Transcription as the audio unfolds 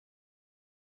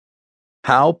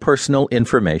How personal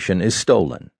information is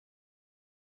stolen.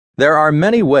 There are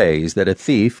many ways that a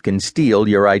thief can steal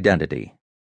your identity.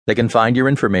 They can find your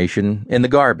information in the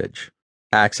garbage,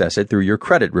 access it through your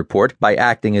credit report by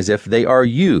acting as if they are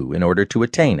you in order to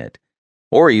attain it,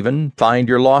 or even find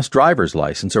your lost driver's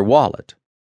license or wallet.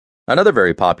 Another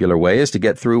very popular way is to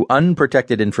get through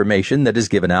unprotected information that is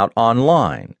given out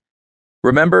online.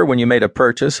 Remember when you made a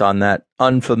purchase on that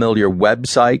unfamiliar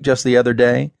website just the other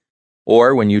day?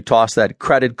 Or when you tossed that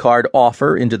credit card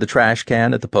offer into the trash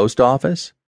can at the post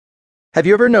office? Have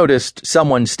you ever noticed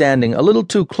someone standing a little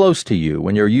too close to you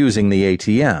when you're using the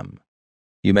ATM?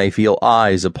 You may feel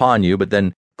eyes upon you, but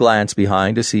then glance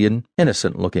behind to see an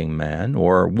innocent-looking man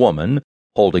or woman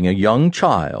holding a young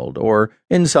child or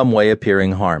in some way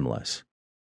appearing harmless.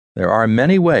 There are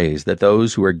many ways that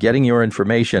those who are getting your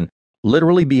information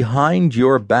literally behind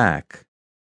your back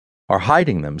are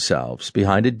hiding themselves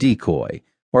behind a decoy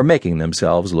or making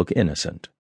themselves look innocent.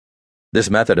 This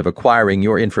method of acquiring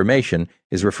your information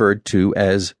is referred to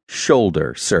as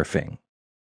shoulder surfing.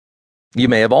 You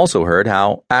may have also heard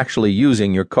how actually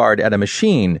using your card at a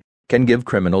machine can give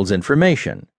criminals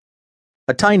information.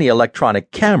 A tiny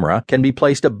electronic camera can be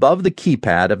placed above the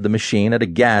keypad of the machine at a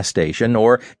gas station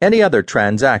or any other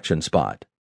transaction spot.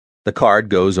 The card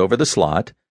goes over the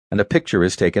slot, and a picture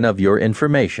is taken of your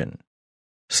information.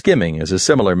 Skimming is a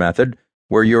similar method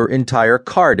where your entire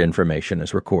card information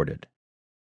is recorded.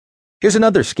 Here's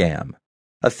another scam.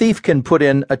 A thief can put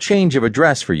in a change of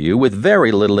address for you with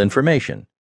very little information.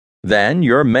 Then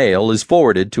your mail is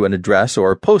forwarded to an address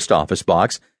or post office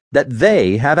box that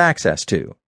they have access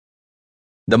to.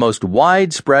 The most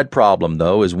widespread problem,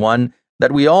 though, is one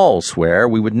that we all swear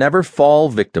we would never fall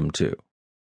victim to.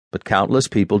 But countless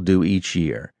people do each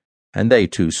year, and they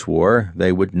too swore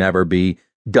they would never be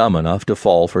dumb enough to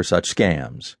fall for such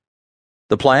scams.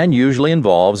 The plan usually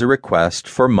involves a request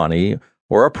for money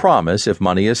or a promise, if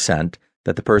money is sent,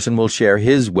 that the person will share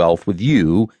his wealth with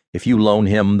you if you loan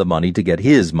him the money to get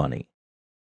his money.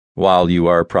 While you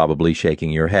are probably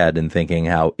shaking your head and thinking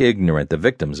how ignorant the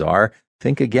victims are,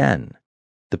 think again.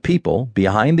 The people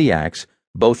behind the acts,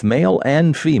 both male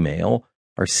and female,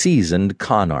 are seasoned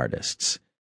con artists.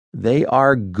 They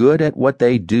are good at what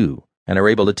they do and are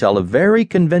able to tell a very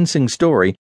convincing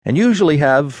story and usually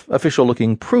have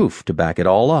official-looking proof to back it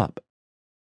all up.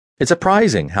 It's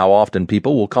surprising how often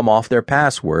people will come off their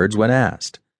passwords when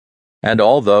asked. And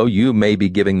although you may be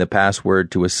giving the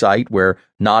password to a site where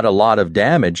not a lot of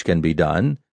damage can be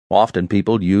done, often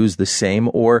people use the same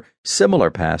or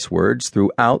similar passwords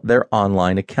throughout their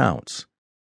online accounts.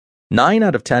 9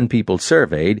 out of 10 people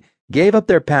surveyed gave up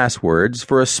their passwords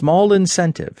for a small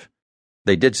incentive.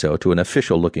 They did so to an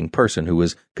official-looking person who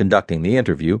was conducting the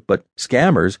interview, but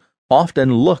scammers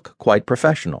often look quite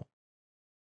professional.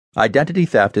 Identity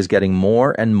theft is getting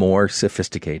more and more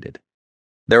sophisticated.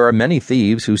 There are many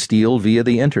thieves who steal via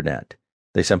the internet.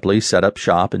 They simply set up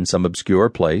shop in some obscure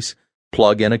place,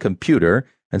 plug in a computer,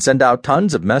 and send out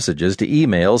tons of messages to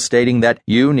emails stating that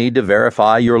you need to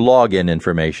verify your login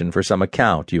information for some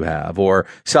account you have or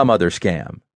some other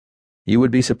scam. You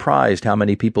would be surprised how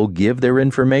many people give their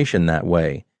information that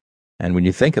way. And when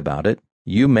you think about it,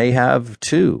 you may have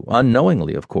too,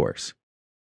 unknowingly, of course.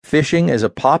 Phishing is a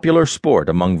popular sport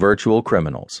among virtual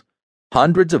criminals.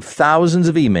 Hundreds of thousands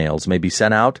of emails may be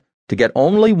sent out to get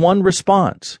only one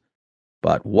response.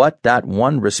 But what that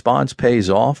one response pays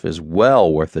off is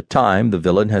well worth the time the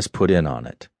villain has put in on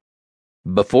it.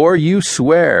 Before you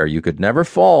swear you could never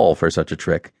fall for such a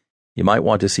trick, you might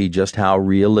want to see just how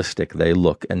realistic they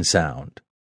look and sound.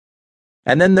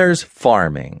 And then there's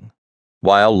farming.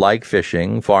 While, like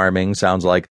fishing, farming sounds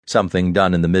like something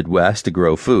done in the Midwest to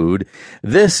grow food,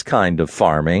 this kind of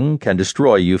farming can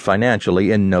destroy you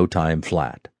financially in no time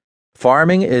flat.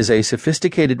 Farming is a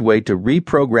sophisticated way to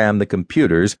reprogram the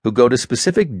computers who go to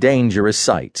specific dangerous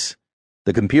sites.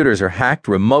 The computers are hacked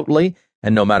remotely,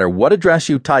 and no matter what address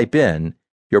you type in,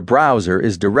 your browser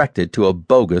is directed to a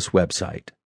bogus website.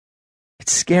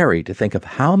 It's scary to think of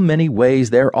how many ways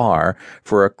there are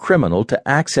for a criminal to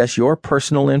access your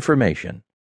personal information,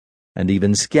 and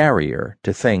even scarier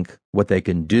to think what they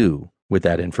can do with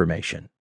that information.